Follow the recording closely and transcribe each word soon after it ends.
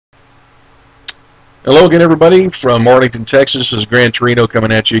Hello again, everybody, from Arlington, Texas. This is Gran Torino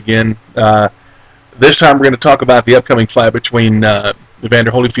coming at you again. This time we're going to talk about the upcoming fight between Evander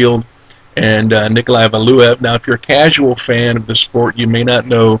Holyfield and Nikolai Valuev. Now, if you're a casual fan of the sport, you may not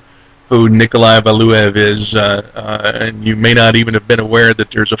know who Nikolai Valuev is, and you may not even have been aware that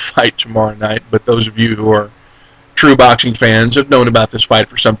there's a fight tomorrow night. But those of you who are true boxing fans have known about this fight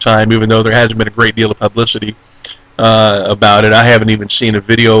for some time, even though there hasn't been a great deal of publicity about it. I haven't even seen a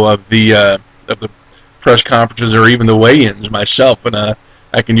video of the press conferences or even the weigh-ins myself, and I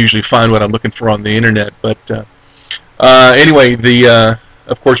can usually find what I'm looking for on the internet. But anyway,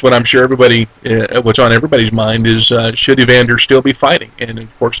 of course, what I'm sure what's on everybody's mind is should Evander still be fighting? And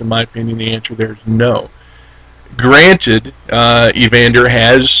of course, in my opinion, the answer there is no. Granted, Evander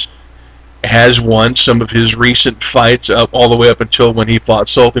has won some of his recent fights up all the way up until when he fought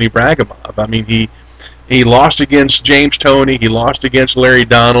Sultan Ibragimov. I mean, he lost against James Toney, he lost against Larry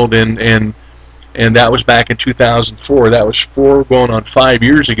Donald, and that was back in 2004. That was 4 going on 5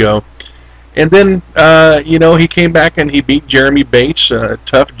 years ago. And then, he came back and he beat Jeremy Bates, a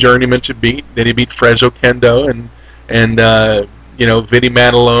tough journeyman to beat. Then he beat Frezzo Kendo and Vinny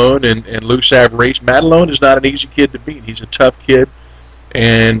Matalone and Lou Savarese. Matalone is not an easy kid to beat. He's a tough kid,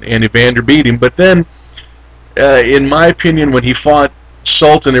 and Evander beat him. But then, in my opinion, when he fought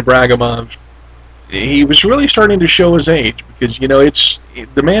Sultan Ibragimov, he was really starting to show his age, because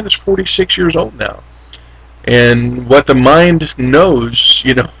the man is 46 years old now, and what the mind knows,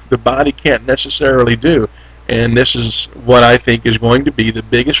 the body can't necessarily do, and this is what I think is going to be the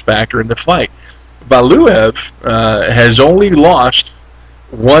biggest factor in the fight. Valuev has only lost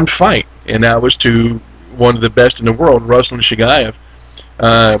one fight, and that was to one of the best in the world, Ruslan Shigaev.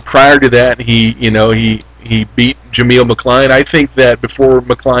 Prior to that, he beat Jamil McCline. I think that before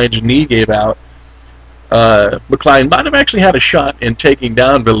McCline's knee gave out, McCline might have actually had a shot in taking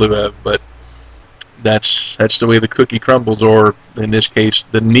down Valuev, but that's the way the cookie crumbles, or in this case,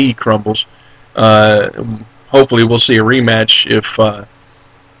 the knee crumbles. Hopefully, we'll see a rematch if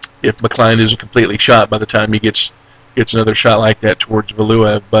McCline isn't completely shot by the time he gets another shot like that towards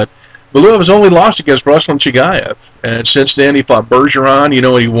Valuev. But Valuev has only lost against Ruslan Shigaev, and since then he fought Bergeron. He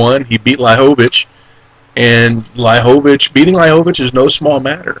won. He beat Lajovic, and beating Lajovic is no small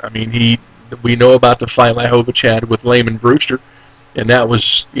matter. I mean, we know about the fight Lajovic had with Layman Brewster, and that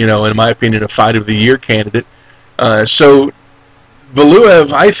was, in my opinion, a fight of the year candidate. So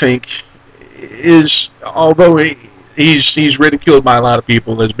Valuev, I think, although he's ridiculed by a lot of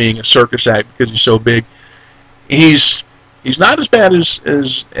people as being a circus act because he's so big, he's not as bad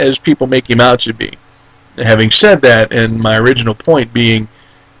as people make him out to be. Having said that, and my original point being,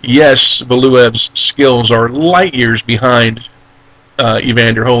 yes, Valuev's skills are light years behind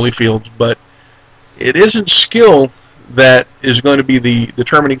Evander Holyfield's, but it isn't skill that is going to be the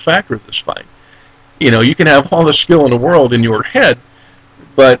determining factor of this fight. You can have all the skill in the world in your head,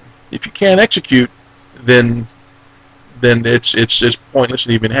 but if you can't execute, then it's pointless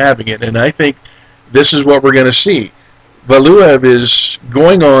in even having it. And I think this is what we're going to see. Valuev is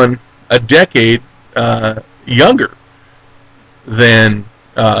going on a decade younger than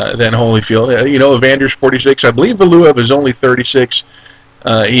Holyfield. Evander's 46. I believe Valuev is only 36.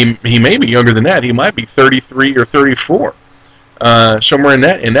 He may be younger than that. He might be 33 or 34, somewhere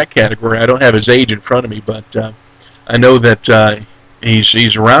in that category. I don't have his age in front of me, but I know that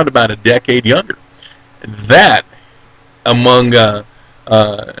he's around about a decade younger. That,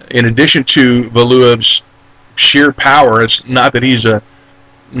 in addition to Valuev's sheer power, it's not that he's a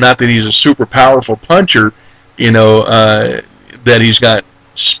super powerful puncher. That he's got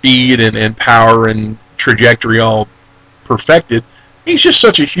speed and power and trajectory all perfected. He's just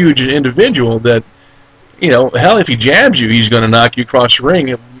such a huge individual that, hell, if he jabs you, he's going to knock you across the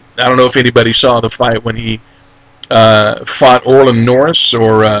ring. I don't know if anybody saw the fight when he fought Orlin Norris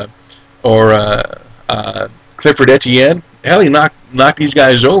or Clifford Etienne. Hell, he knocked these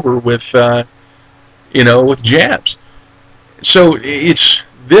guys over with with jabs. So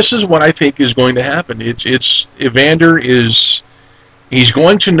this is what I think is going to happen. Evander he's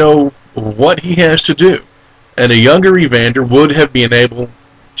going to know what he has to do. And a younger Evander would have been able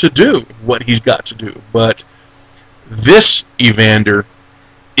to do what he's got to do. But this Evander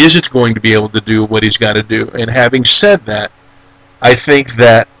isn't going to be able to do what he's got to do. And having said that, I think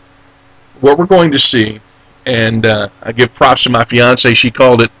that what we're going to see, and I give props to my fiance, she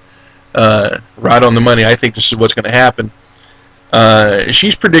called it right on the money. I think this is what's going to happen.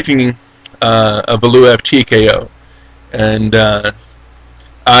 She's predicting a Valuev TKO. And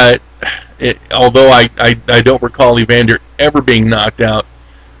although I don't recall Evander ever being knocked out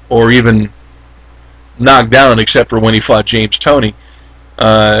or even knocked down except for when he fought James Toney,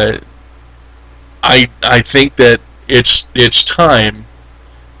 I think that it's time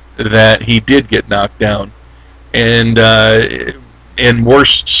that he did get knocked down, and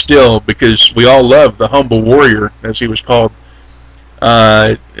worse still, because we all love the humble warrior, as he was called.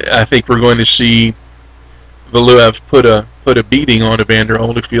 I think we're going to see Valuev put a beating on Evander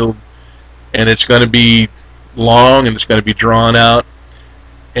Holyfield, and it's going to be long and it's going to be drawn out.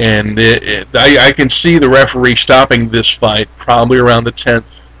 And I can see the referee stopping this fight probably around the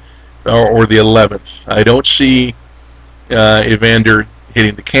 10th or the 11th. I don't see Evander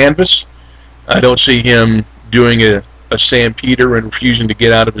hitting the canvas. I don't see him doing a Sam Peter and refusing to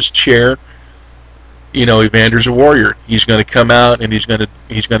get out of his chair. You know, Evander's a warrior. He's going to come out and he's going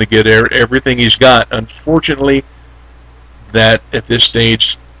to get everything he's got. Unfortunately, that at this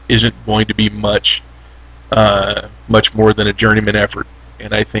stage isn't going to be much more than a journeyman effort.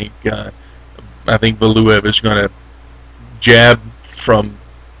 And I think Valuev is going to jab from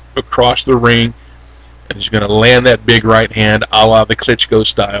across the ring, and he's going to land that big right hand, a la the Klitschko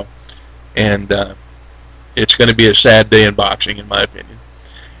style. And it's going to be a sad day in boxing, in my opinion.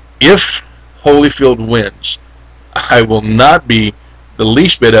 If Holyfield wins, I will not be the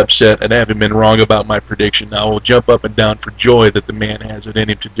least bit upset at having been wrong about my prediction. I will jump up and down for joy that the man has it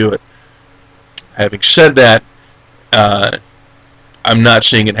in him to do it. Having said that, I'm not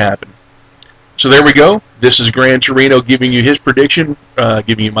seeing it happen. So there we go. This is Gran Torino giving you his prediction,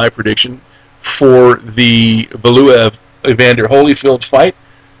 giving you my prediction for the Valuev-Evander Holyfield fight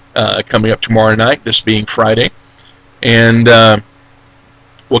coming up tomorrow night, this being Friday. And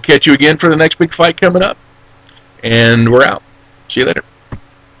we'll catch you again for the next big fight coming up. And we're out. See you later.